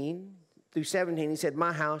 15 through 17. He said,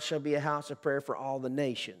 my house shall be a house of prayer for all the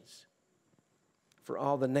nations. For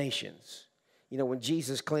all the nations. You know, when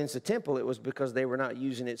Jesus cleansed the temple, it was because they were not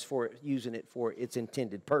using it for its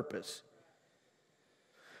intended purpose.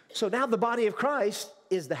 So now the body of Christ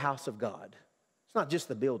is the house of God. It's not just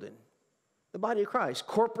the building. The body of Christ,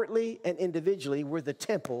 corporately and individually, we're the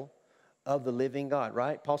temple of the living God,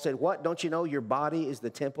 right? Paul said, what? Don't you know your body is the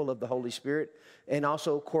temple of the Holy Spirit? And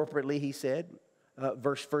also corporately, he said,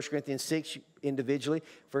 1 Corinthians 6, individually.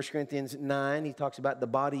 1 Corinthians 9, he talks about the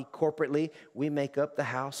body corporately. We make up the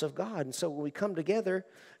house of God. And so when we come together,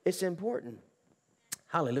 it's important.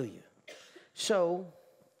 Hallelujah. So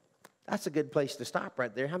that's a good place to stop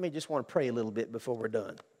right there. How many just want to pray a little bit before we're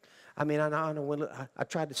done? I mean, I know when I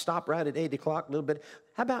tried to stop right at 8 o'clock a little bit.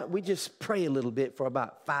 How about we just pray a little bit for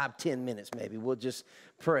about 5-10 minutes maybe. We'll just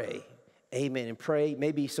pray. Amen. And pray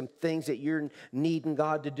maybe some things that you're needing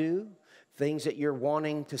God to do. Things that you're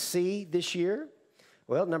wanting to see this year.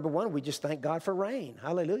 Well, number one, we just thank God for rain.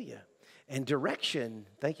 Hallelujah. And direction.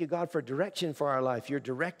 Thank you, God, for direction for our life. You're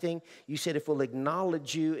directing. You said if we'll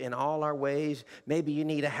acknowledge you in all our ways, maybe you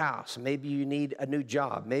need a house. Maybe you need a new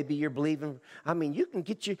job. Maybe you're believing. I mean, you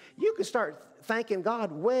can start thanking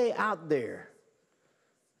God way out there.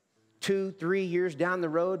 2-3 years down the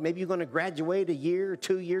road. Maybe you're going to graduate a year or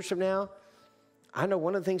 2 years from now. I know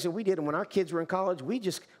one of the things that we did when our kids were in college, we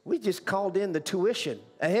just called in the tuition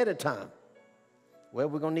ahead of time. Well,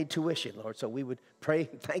 we're going to need tuition, Lord. So we would pray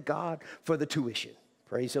and thank God for the tuition.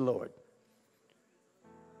 Praise the Lord.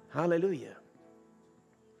 Hallelujah.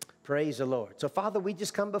 Praise the Lord. So, Father, we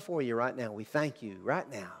just come before you right now. We thank you right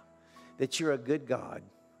now that you're a good God.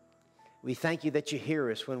 We thank you that you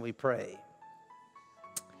hear us when we pray.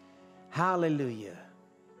 Hallelujah.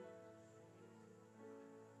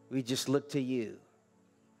 We just look to you.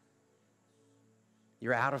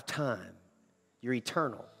 You're out of time. You're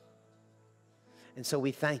eternal. And so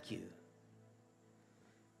we thank you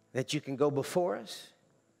that you can go before us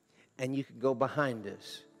and you can go behind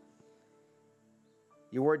us.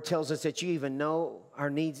 Your word tells us that you even know our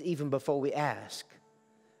needs even before we ask,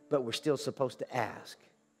 but we're still supposed to ask.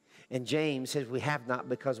 And James says we have not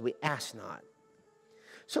because we ask not.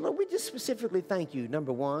 So Lord, we just specifically thank you.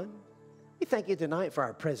 Number one, we thank you tonight for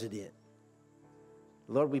our president.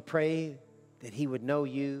 Lord, we pray that he would know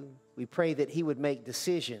you. We pray that he would make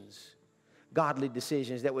decisions, godly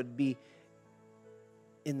decisions that would be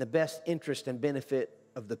in the best interest and benefit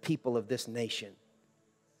of the people of this nation.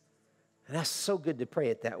 And that's so good to pray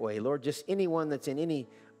it that way. Lord, just anyone that's in any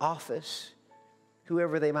office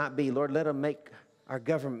whoever they might be. Lord, let them make our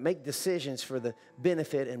government make decisions for the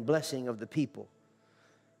benefit and blessing of the people.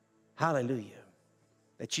 Hallelujah.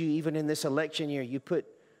 That you, even in this election year, you put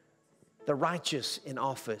the righteous in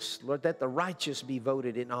office. Lord, let the righteous be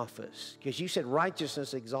voted in office. Because you said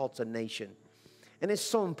righteousness exalts a nation. And it's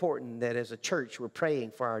so important that as a church, we're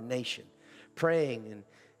praying for our nation. Praying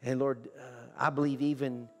and Lord, I believe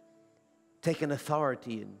even taking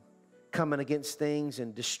authority and coming against things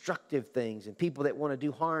and destructive things and people that want to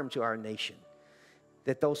do harm to our nation.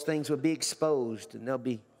 That those things would be exposed and they'll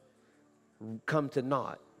be come to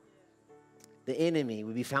naught. The enemy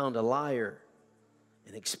would be found a liar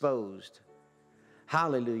and exposed.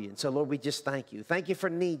 Hallelujah. And so, Lord, we just thank you. Thank you for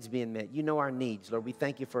needs being met. You know our needs, Lord. We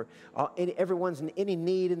thank you for everyone's any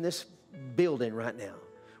need in this building right now.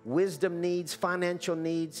 Wisdom needs, financial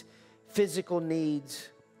needs, physical needs,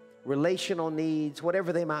 relational needs,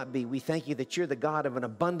 whatever they might be. We thank you that you're the God of an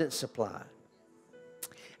abundant supply.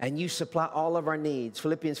 And you supply all of our needs.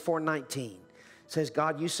 Philippians 4:19 says,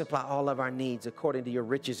 God, you supply all of our needs according to your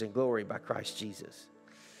riches and glory by Christ Jesus.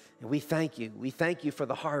 And we thank you. We thank you for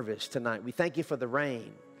the harvest tonight. We thank you for the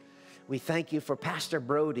rain. We thank you for Pastor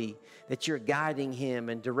Brody, that you're guiding him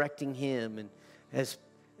and directing him and as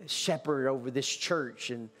shepherd over this church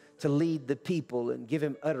and to lead the people and give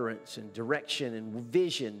him utterance and direction and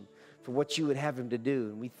vision for what you would have him to do.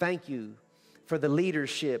 And we thank you for the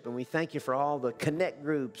leadership, and we thank you for all the connect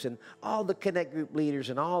groups and all the connect group leaders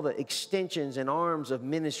and all the extensions and arms of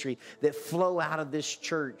ministry that flow out of this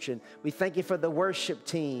church. And we thank you for the worship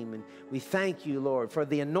team, and we thank you, Lord, for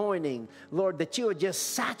the anointing, Lord, that you would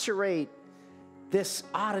just saturate this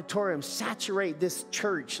auditorium, saturate this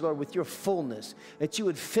church, Lord, with your fullness, that you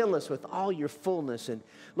would fill us with all your fullness. And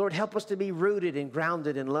Lord, help us to be rooted and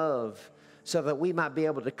grounded in love, so that we might be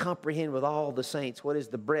able to comprehend with all the saints what is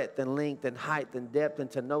the breadth and length and height and depth, and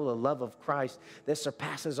to know the love of Christ that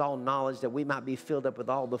surpasses all knowledge, that we might be filled up with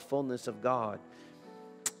all the fullness of God.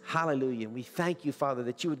 Hallelujah. And we thank you, Father,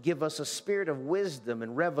 that you would give us a spirit of wisdom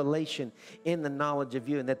and revelation in the knowledge of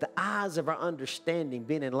you, and that the eyes of our understanding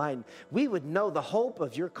being enlightened, we would know the hope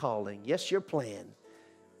of your calling. Yes, your plan.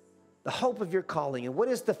 The hope of your calling, and what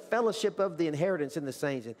is the fellowship of the inheritance in the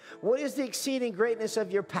saints, and what is the exceeding greatness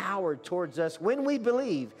of your power towards us when we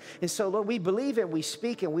believe. And so, Lord, we believe and we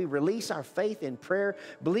speak and we release our faith in prayer,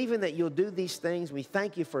 believing that you'll do these things. We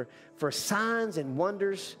thank you for signs and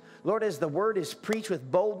wonders. Lord, as the word is preached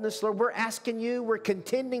with boldness, Lord, we're asking you, we're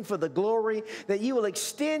contending for the glory, that you will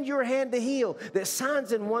extend your hand to heal, that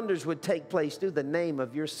signs and wonders would take place through the name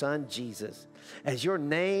of your Son, Jesus. As your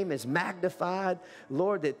name is magnified,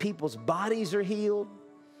 Lord, that people's bodies are healed.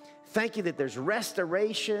 Thank you that there's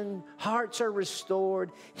restoration, hearts are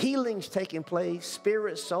restored, healing's taking place,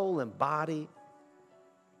 spirit, soul, and body.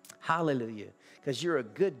 Hallelujah, because you're a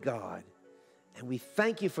good God. And we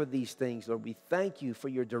thank you for these things, Lord. We thank you for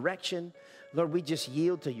your direction. Lord, we just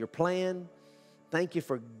yield to your plan. Thank you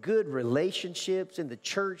for good relationships in the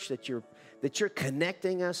church, that you're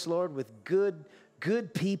connecting us, Lord, with good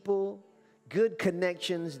people, good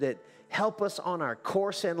connections that help us on our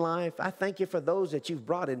course in life. I thank you for those that you've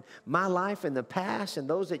brought in my life in the past, and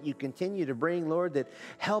those that you continue to bring, Lord, that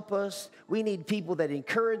help us. We need people that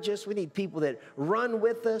encourage us. We need people that run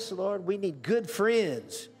with us, Lord. We need good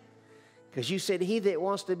friends. Because you said, he that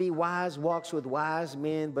wants to be wise walks with wise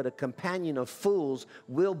men, but a companion of fools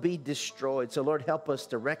will be destroyed. So, Lord, help us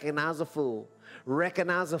to recognize a fool.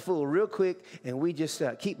 Recognize a fool real quick, and we just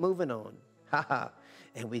keep moving on. Ha ha.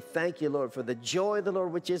 And we thank you, Lord, for the joy of the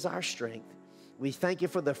Lord, which is our strength. We thank you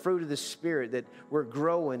for the fruit of the Spirit, that we're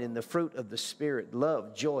growing in the fruit of the Spirit: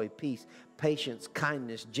 love, joy, peace, patience,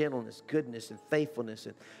 kindness, gentleness, goodness, and faithfulness,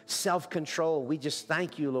 and self-control. We just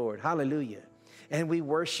thank you, Lord. Hallelujah. And we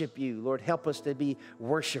worship you. Lord, help us to be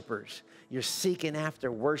worshipers. You're seeking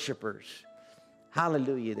after worshipers.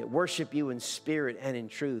 Hallelujah, that worship you in spirit and in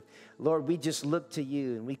truth. Lord, we just look to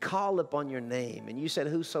you and we call upon your name. And you said,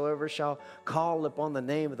 whosoever shall call upon the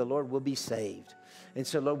name of the Lord will be saved. And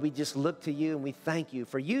so, Lord, we just look to you and we thank you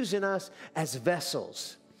for using us as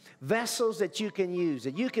vessels. Vessels that you can use,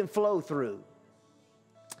 that you can flow through.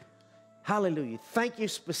 Hallelujah. Thank you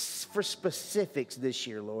for specifics this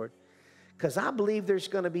year, Lord. Because I believe there's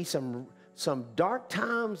going to be some dark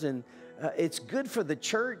times, and it's good for the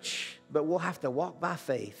church, but we'll have to walk by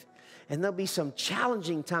faith. And there'll be some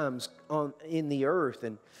challenging times in the earth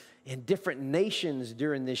and in different nations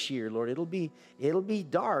during this year, Lord. It'll be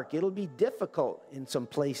dark. It'll be difficult in some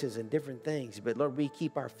places and different things. But, Lord, we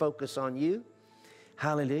keep our focus on you.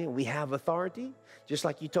 Hallelujah. We have authority. Just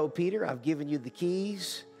like you told Peter, I've given you the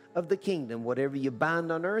keys of the kingdom. Whatever you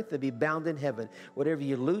bind on earth, it'll be bound in heaven. Whatever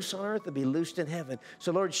you loose on earth, it'll be loosed in heaven.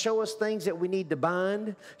 So, Lord, show us things that we need to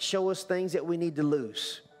bind. Show us things that we need to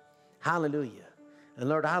loose. Hallelujah. And,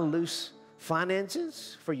 Lord, I loose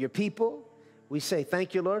finances for your people. We say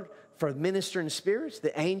thank you, Lord, for ministering spirits,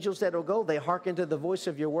 the angels that will go. They hearken to the voice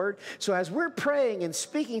of your word. So as we're praying and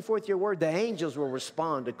speaking forth your word, the angels will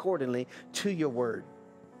respond accordingly to your word.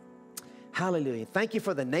 Hallelujah. Thank you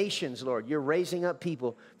for the nations, Lord. You're raising up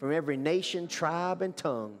people from every nation, tribe, and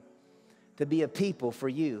tongue to be a people for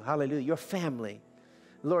you. Hallelujah. Your family.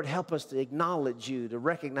 Lord, help us to acknowledge you, to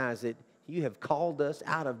recognize that you have called us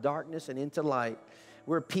out of darkness and into light.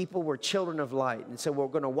 We're people, we're children of light. And so we're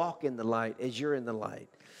going to walk in the light as you're in the light.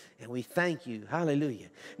 And we thank you. Hallelujah.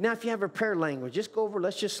 Now, if you have a prayer language, just go over,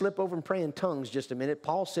 let's just slip over and pray in tongues just a minute.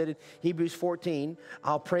 Paul said in Hebrews 14,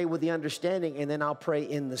 I'll pray with the understanding and then I'll pray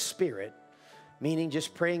in the spirit. Meaning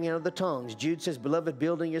just praying in other tongues. Jude says, beloved,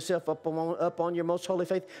 building yourself up on your most holy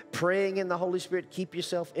faith, praying in the Holy Spirit, keep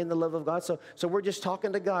yourself in the love of God. So we're just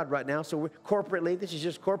talking to God right now. So we're corporately, this is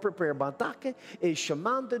just corporate prayer.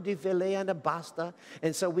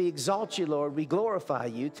 And so we exalt you, Lord. We glorify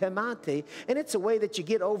you. Temate. And it's a way that you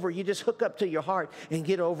get over, you just hook up to your heart and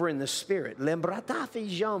get over in the spirit. And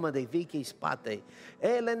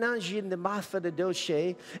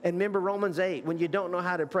remember Romans 8, when you don't know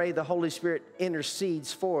how to pray, the Holy Spirit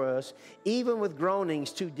intercedes for us, even with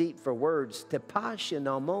groanings too deep for words.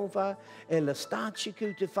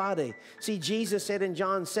 See, Jesus said in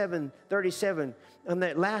John 7:37, on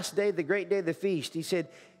that last day, the great day of the feast, he said,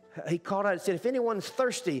 he called out and said, if anyone's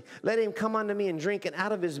thirsty, let him come unto me and drink, and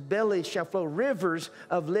out of his belly shall flow rivers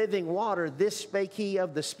of living water. This spake he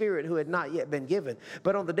of the Spirit who had not yet been given.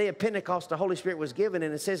 But on the day of Pentecost, the Holy Spirit was given,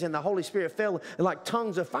 and it says, and the Holy Spirit fell, and like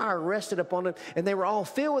tongues of fire rested upon them, and they were all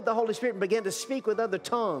filled with the Holy Spirit and began to speak with other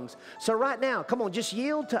tongues. So right now, come on, just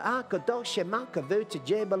yield to Akadosh Makavu to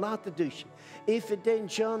Jebalatadush. If it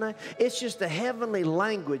didn't show, it's just a heavenly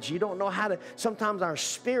language. You don't know how to, sometimes our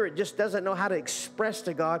spirit just doesn't know how to express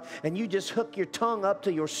to God, and you just hook your tongue up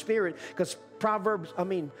to your spirit, because 1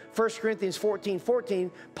 Corinthians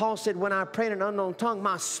 14:14, Paul said, when I pray in an unknown tongue,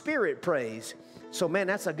 my spirit prays. So, man,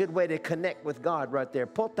 that's a good way to connect with God right there.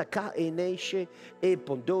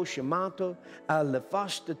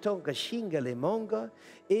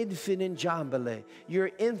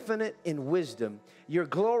 You're infinite in wisdom. You're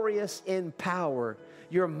glorious in power.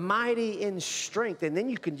 You're mighty in strength. And then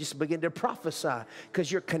you can just begin to prophesy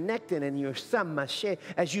because you're connecting and you're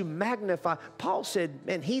as you magnify. Paul said,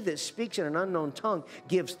 man, he that speaks in an unknown tongue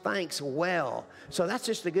gives thanks well. So that's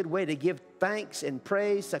just a good way to give thanks and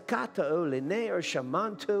praise. Sakata oline or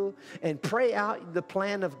shamantu, and pray out the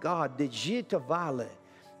plan of God. Digitavale.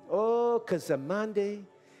 Oh, kazamande.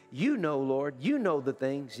 You know, Lord, you know the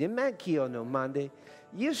things. Imankio no mande.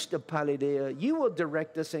 You will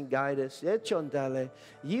direct us and guide us.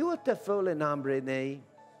 You will tefole nambre ne.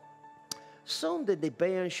 Sonde de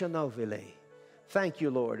beyan shanovile. Thank you,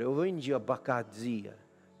 Lord. Ovinja bakadzia.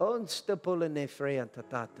 Onstapole ne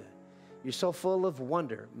freyantatata. You're so full of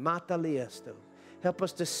wonder. Mataliesto. Help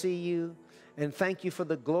us to see you, and thank you for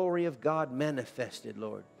the glory of God manifested,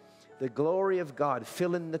 Lord. The glory of God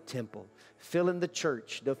filling the temple, filling the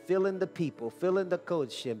church, filling the people, filling the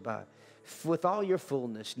Kodshimba with all your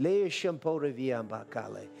fullness. And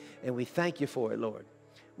we thank you for it, Lord.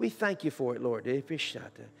 We thank you for it, Lord.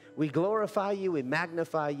 We glorify you. We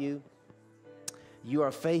magnify you. You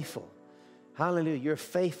are faithful. Hallelujah. You're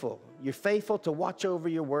faithful. You're faithful to watch over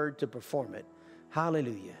your word to perform it.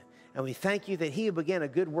 Hallelujah. And we thank you that he who began a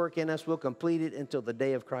good work in us will complete it until the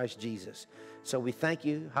day of Christ Jesus. So we thank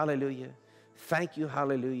you. Hallelujah. Thank you.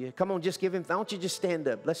 Hallelujah. Come on, just give him. Why don't you just stand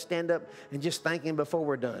up? Let's stand up and just thank him before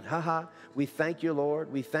we're done. We thank you,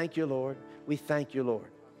 Lord. We thank you, Lord. We thank you, Lord.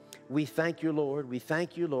 We thank you, Lord. We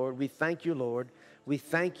thank you, Lord. We thank you, Lord. We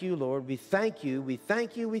thank you, Lord. We thank you. We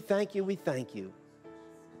thank you. We thank you. We thank you.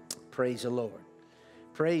 Praise the Lord.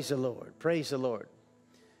 Praise the Lord. Praise the Lord.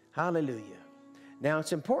 Hallelujah. Now,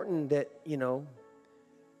 it's important that,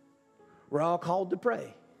 we're all called to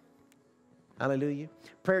pray. Hallelujah.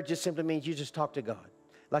 Prayer just simply means you just talk to God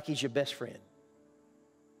like he's your best friend.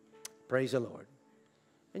 Praise the Lord.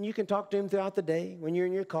 And you can talk to him throughout the day when you're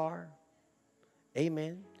in your car.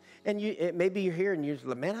 Amen. And maybe you're here and you're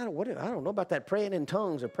like, man, I don't know about that praying in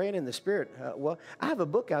tongues or praying in the Spirit. Well, I have a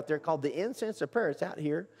book out there called The Incense of Prayer. It's out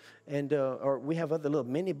here. And or we have other little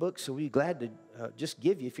mini books, so we're glad to just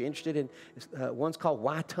give you if you're interested in. One's called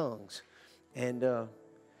Why Tongues. And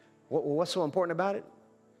what's so important about it?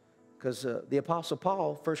 Because the Apostle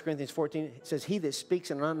Paul, 1 Corinthians 14, says, he that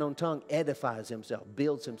speaks in an unknown tongue edifies himself,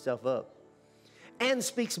 builds himself up. and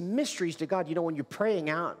speaks mysteries to God. You know, when you're praying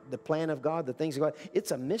out the plan of God, the things of God,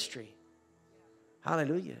 it's a mystery.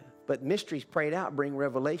 Hallelujah. But mysteries prayed out bring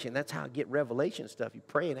revelation. That's how I get revelation stuff. You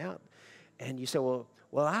pray it out. And you say, well,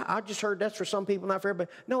 I just heard that's for some people, not for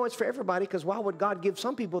everybody. No, it's for everybody, because why would God give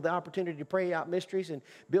some people the opportunity to pray out mysteries and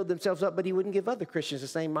build themselves up, but he wouldn't give other Christians the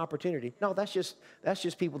same opportunity? No, that's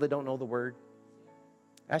just people that don't know the word.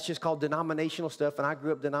 That's just called denominational stuff, and I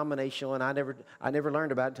grew up denominational, and I never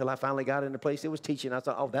learned about it until I finally got in a place that was teaching. I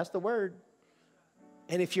thought, oh, that's the word.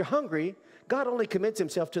 And if you're hungry, God only commits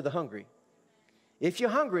himself to the hungry. If you're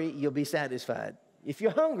hungry, you'll be satisfied. If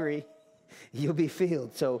you're hungry, you'll be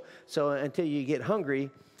filled. So until you get hungry,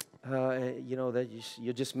 you know, that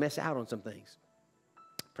you'll just miss out on some things.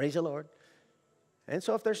 Praise the Lord. And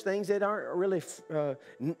so if there's things that aren't really,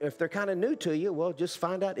 if they're kind of new to you, well, just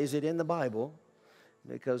find out, is it in the Bible?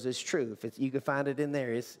 Because it's true. If you can find it in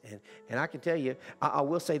there. And I can tell you, I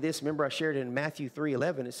will say this. Remember, I shared it in Matthew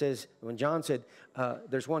 3:11. It says, when John said,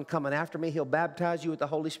 there's one coming after me, he'll baptize you with the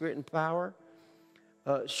Holy Spirit and power.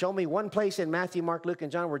 Show me one place in Matthew, Mark, Luke,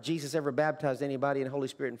 and John where Jesus ever baptized anybody in the Holy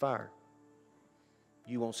Spirit and fire.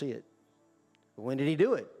 You won't see it. But when did he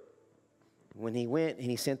do it? When he went and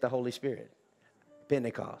he sent the Holy Spirit.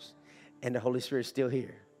 Pentecost. And the Holy Spirit's still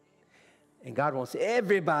here. And God wants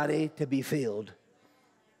everybody to be filled.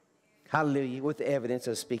 Hallelujah, with the evidence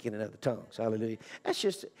of speaking in other tongues. Hallelujah. That's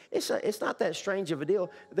just, it's not that strange of a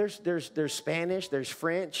deal. There's Spanish, there's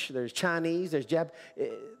French, there's Chinese, there's Japanese.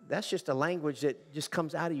 That's just a language that just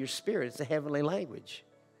comes out of your spirit. It's a heavenly language.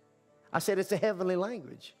 I said it's a heavenly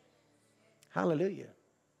language. Hallelujah.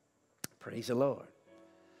 Praise the Lord.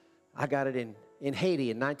 I got it in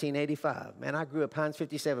Haiti in 1985. Man, I grew up Hines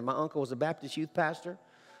 57. My uncle was a Baptist youth pastor.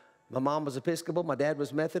 My mom was Episcopal. My dad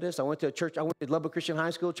was Methodist. I went to a church. I went to Lubbock Christian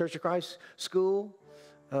High School, Church of Christ School.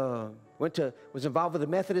 Was involved with the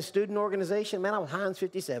Methodist student organization. Man, I was Hines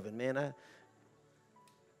 57. Man,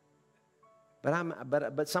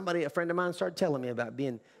 but somebody, a friend of mine, started telling me about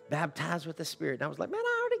being baptized with the Spirit. And I was like, man,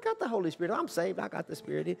 I already got the Holy Spirit. I'm saved. I got the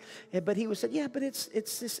Spirit. But he said, yeah, but it's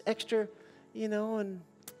this extra, you know,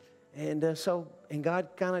 and God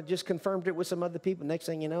kind of just confirmed it with some other people. Next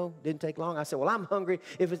thing you know, didn't take long. I said, well, I'm hungry.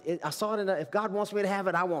 I saw it if God wants me to have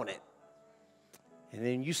it, I want it. And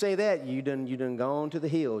then you say that, you done gone to the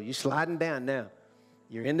hill. You're sliding down now.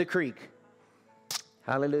 You're in the creek.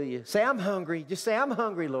 Hallelujah. Say, I'm hungry. Just say, I'm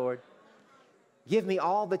hungry, Lord. Give me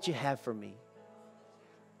all that you have for me.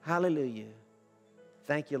 Hallelujah.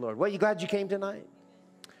 Thank you, Lord. Well, you glad you came tonight?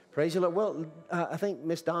 Praise the Lord. Well, I think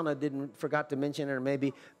Miss Donna forgot to mention it, or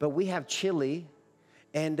maybe, but we have chili,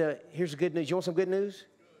 and here's the good news. You want some good news?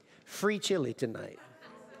 Free chili tonight.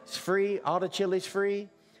 It's free. All the chili's free.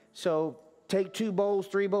 So take 2 bowls,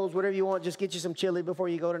 3 bowls, whatever you want. Just get you some chili before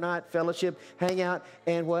you go tonight. Fellowship, hang out,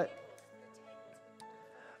 and what?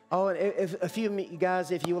 Oh, and if a few of you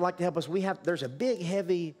guys, if you would like to help us, there's a big,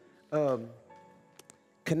 heavy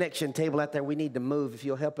connection table out there we need to move, if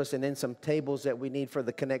you'll help us, and then some tables that we need for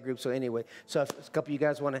the connect group. So anyway, so if a couple of you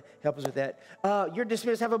guys want to help us with that. You're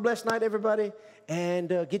dismissed. Have a blessed night, everybody, and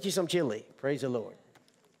get you some chili. Praise the Lord.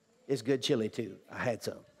 It's good chili, too. I had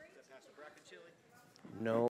some. No.